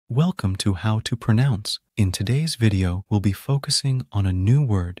Welcome to How to Pronounce. In today's video, we'll be focusing on a new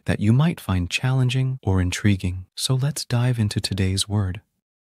word that you might find challenging or intriguing. So let's dive into today's word.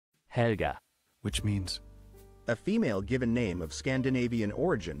 Helga. Which means a female given name of Scandinavian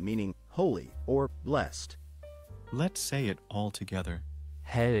origin meaning holy or blessed. let's say it all together.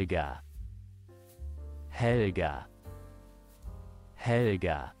 Helga. Helga.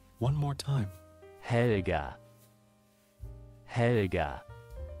 Helga. One more time. Helga. Helga.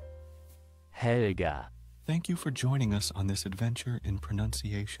 Helga. Thank you for joining us on this adventure in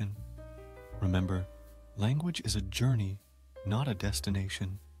pronunciation. Remember, language is a journey, not a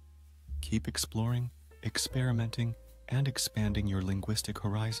destination. Keep exploring, experimenting, and expanding your linguistic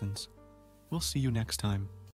horizons. We'll see you next time.